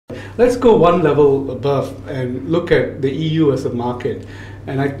Let's go one level above and look at the EU as a market.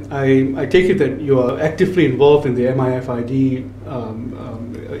 And I take it that you are actively involved in the MIFID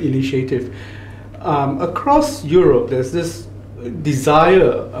initiative. Across Europe, there's this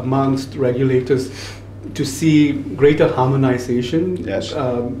desire amongst regulators to see greater harmonization, yes.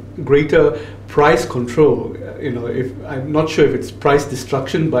 Greater price control. I'm not sure if it's price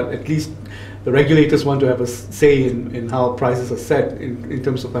destruction, but at least the regulators want to have a say in how prices are set in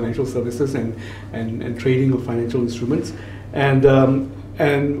terms of financial services and trading of financial instruments.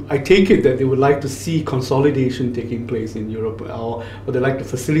 And I take it that they would like to see consolidation taking place in Europe, or they like to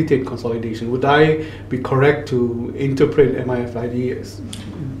facilitate consolidation. Would I be correct to interpret MIFID as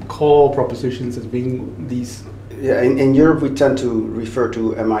core propositions as being these? Yeah, in Europe we tend to refer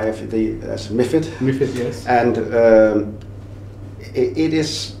to MIFID as MiFID. MiFID, yes. And it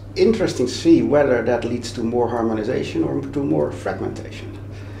is interesting to see whether that leads to more harmonization or to more fragmentation.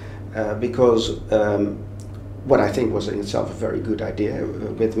 Because what I think was in itself a very good idea.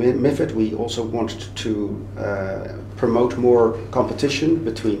 With MiFID we also wanted to promote more competition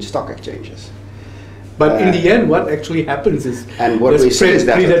between stock exchanges. But in the end, what actually happens is, and what we see is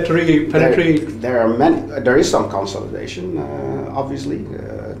that there there is some consolidation. Obviously,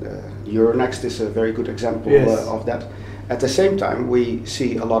 Euronext is a very good example of that. At the same time, we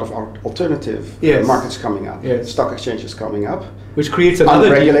see a lot of alternative markets coming up, stock exchanges coming up, which creates another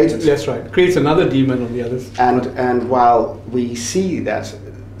unregulated. That's right. Creates another demon on the others. And while we see that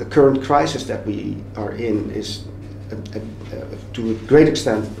the current crisis that we are in is to a great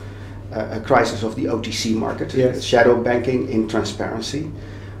extent a crisis of the OTC market, shadow banking in transparency,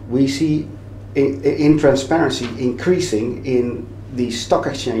 we see in transparency increasing in the stock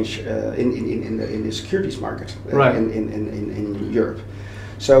exchange in the securities market in Europe.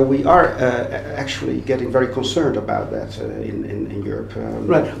 So we are actually getting very concerned about that in Europe.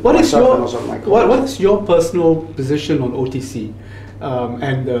 Right. What is your personal position on OTC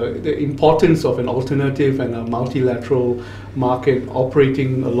and the importance of an alternative and a multilateral market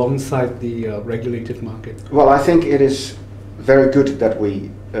operating alongside the regulated market? Well, I think it is very good that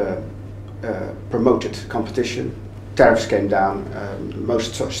we promoted competition. Tariffs came down.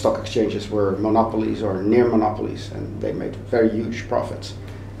 Most stock exchanges were monopolies or near monopolies, and they made very huge profits.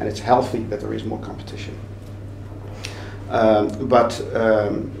 And it's healthy that there is more competition. But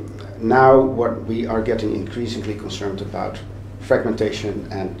now what we are getting increasingly concerned about fragmentation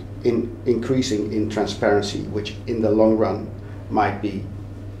and increasing in transparency, which in the long run might be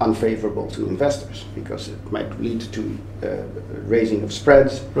unfavorable to investors because it might lead to raising of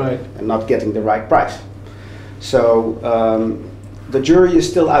spreads and not getting the right price. So the jury is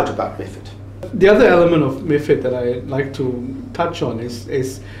still out about MiFID. The other element of MiFID that I'd like to touch on is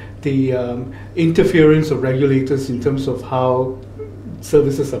the interference of regulators in terms of how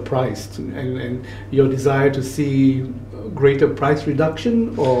services are priced and your desire to see greater price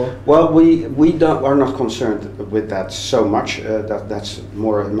reduction, or? Well, we are not concerned with that so much. That's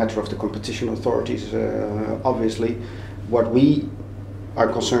more a matter of the competition authorities, obviously. What we are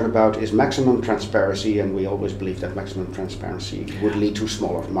concerned about is maximum transparency, and we always believe that maximum transparency would lead to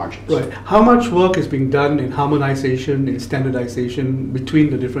smaller margins. Right. How much work is being done in harmonization, in standardization between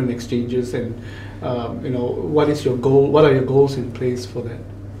the different exchanges, and what is your goal? What are your goals in place for that?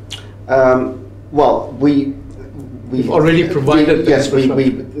 Well, we've already provided.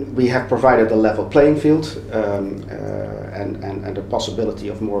 We have provided a level playing field and a possibility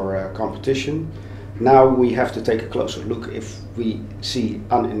of more competition. Now we have to take a closer look if we see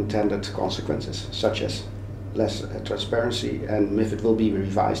unintended consequences, such as less transparency, and MiFID will be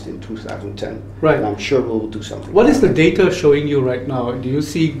revised in 2010. Right. And I'm sure we'll do something. What is the data showing you right now? Do you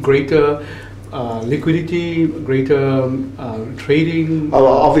see greater liquidity, greater trading? Oh,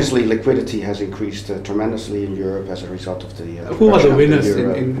 well, obviously liquidity has increased tremendously in Europe as a result of the who are the winners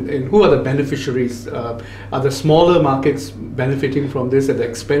and who are the beneficiaries? Are the smaller markets benefiting from this at the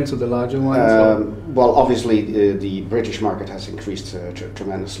expense of the larger ones? Well, obviously the British market has increased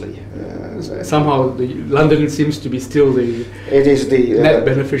tremendously. Somehow London seems to be still the net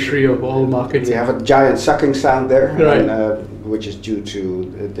beneficiary of all markets. We have a giant sucking sound there, right. Which is due to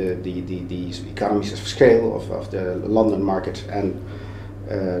the economies of scale of the London market and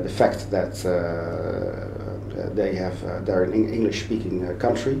the fact that they're an English-speaking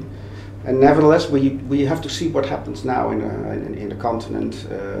country. And nevertheless, we have to see what happens now in the continent.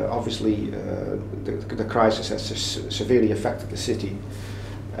 Obviously, the crisis has severely affected the city.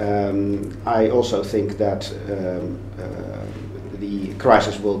 I also think that the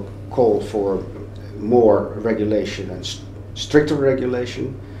crisis will call for more regulation and stricter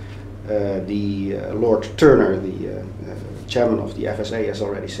regulation. Lord Turner, the chairman of the FSA, has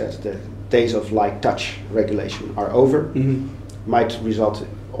already said the days of light touch regulation are over. Might result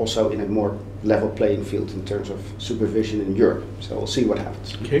also in a more level playing field in terms of supervision in Europe. So we'll see what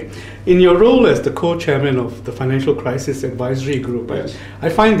happens. Okay. In your role as the co-chairman of the Financial Crisis Advisory Group, yes. I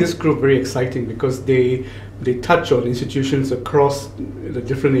find this group very exciting because they touch on institutions across the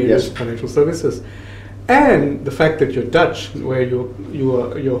different areas of financial services. And the fact that you're Dutch, where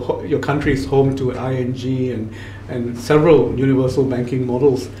your country is home to ING and several universal banking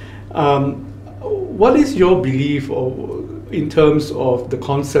models, what is your belief in terms of the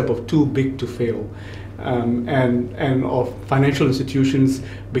concept of too big to fail, and of financial institutions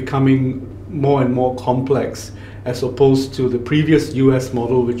becoming more and more complex, as opposed to the previous US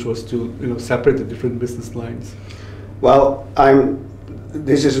model, which was to separate the different business lines? Well,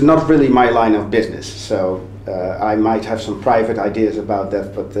 this is not really my line of business, so I might have some private ideas about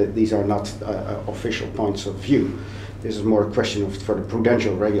that, but these are not official points of view. This is more a question for the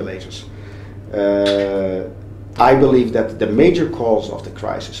prudential regulators. I believe that the major cause of the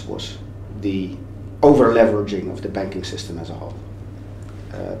crisis was the over-leveraging of the banking system as a whole.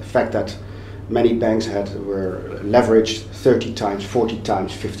 The fact that many banks were leveraged 30 times, 40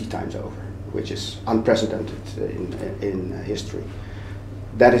 times, 50 times over, which is unprecedented in history.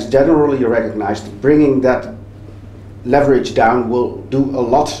 That is generally recognized. Bringing that leverage down will do a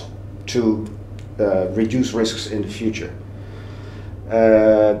lot to reduce risks in the future.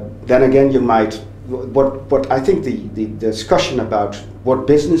 Then again, you might. What I think the discussion about what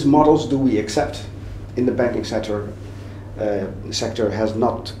business models do we accept in the banking sector has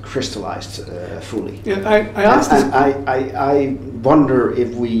not crystallized fully. Yeah, I asked this. I wonder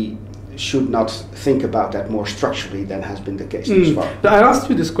if we should not think about that more structurally than has been the case thus far. I asked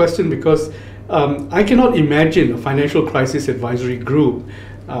you this question because I cannot imagine a financial crisis advisory group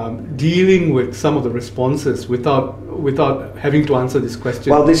dealing with some of the responses without having to answer this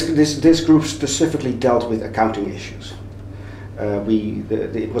question. Well, this group specifically dealt with accounting issues.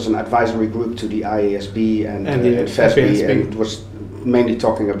 It was an advisory group to the IASB and the FASB, and it was mainly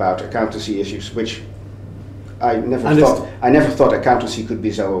talking about accountancy issues, which I never thought accountancy could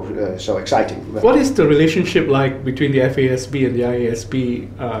be so exciting. What is the relationship like between the FASB and the IASB?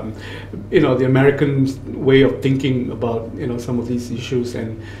 The American way of thinking about some of these issues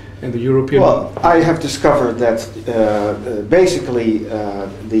and the European. Well, I have discovered that basically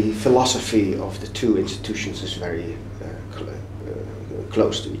the philosophy of the two institutions is very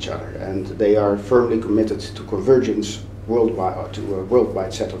close to each other, and they are firmly committed to convergence worldwide, to a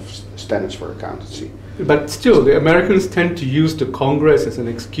worldwide set of standards for accountancy. But still, the Americans tend to use the Congress as an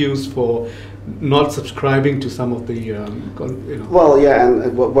excuse for not subscribing to some of the, Well, yeah,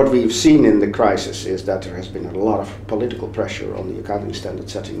 and what we've seen in the crisis is that there has been a lot of political pressure on the accounting standard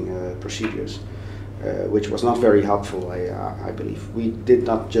setting procedures, which was not very helpful, I believe. We did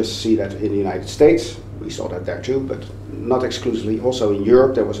not just see that in the United States, we saw that there too, but not exclusively. Also in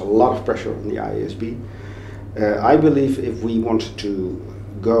Europe, there was a lot of pressure on the IASB. I believe if we want to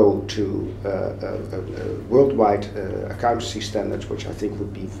go to worldwide accountancy standards, which I think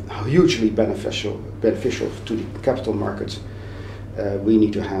would be hugely beneficial to the capital markets, we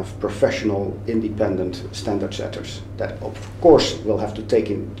need to have professional, independent standard setters that, of course, will have to take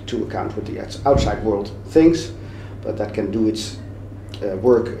into account what the outside world thinks, but that can do its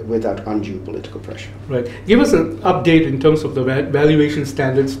work without undue political pressure. Right. Give us an update in terms of the valuation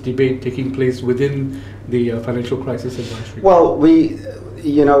standards debate taking place within the Financial Crisis Advisory. Well,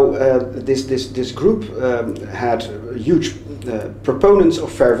 this group had huge proponents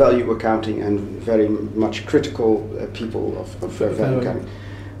of fair value accounting and very much critical people of fair value accounting.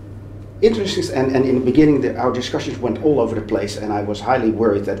 Interesting, and in the beginning our discussions went all over the place, and I was highly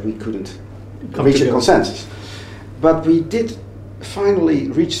worried that we couldn't reach a consensus. But we did finally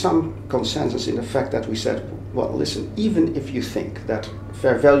reach some consensus in the fact that we said, well, listen, even if you think that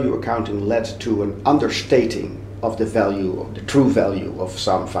fair value accounting led to an understating of the value, of the true value of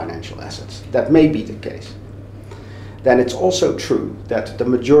some financial assets, that may be the case, then it's also true that the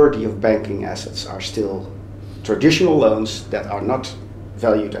majority of banking assets are still traditional loans that are not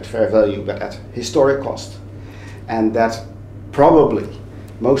valued at fair value but at historic cost, and that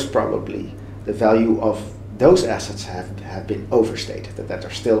most probably, the value of those assets have been overstated, that there are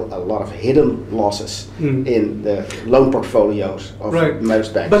still a lot of hidden losses in the loan portfolios of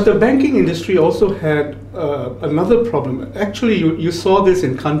most banks. But the banking industry also had another problem. Actually, you saw this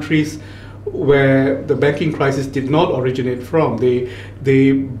in countries where the banking crisis did not originate from.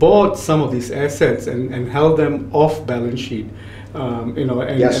 They bought some of these assets and held them off balance sheet.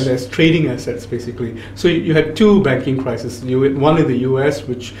 and Yes. there's trading assets basically. So you had two banking crises. You had one in the U.S.,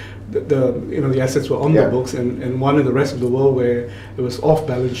 which the assets were on the books, and one in the rest of the world where it was off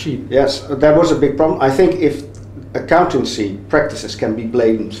balance sheet. Yes, that was a big problem. I think if accountancy practices can be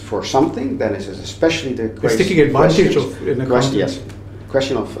blamed for something, then it is especially the taking advantage of an accountant. Yes,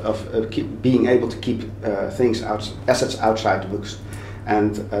 question of being able to keep assets outside the books.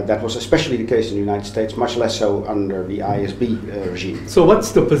 And that was especially the case in the United States, much less so under the IASB regime. So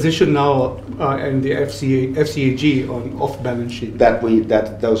what's the position now in the FCAG on off-balance sheet?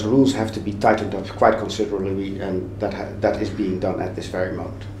 That those rules have to be tightened up quite considerably, and that is being done at this very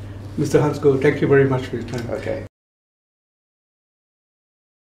moment. Mr. Hans Hoogervorst, thank you very much for your time. Okay.